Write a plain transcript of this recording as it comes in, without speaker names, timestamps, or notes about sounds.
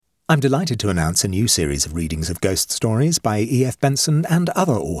I'm delighted to announce a new series of readings of ghost stories by E F Benson and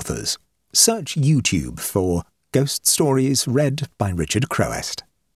other authors. Search YouTube for Ghost Stories read by Richard Crowest.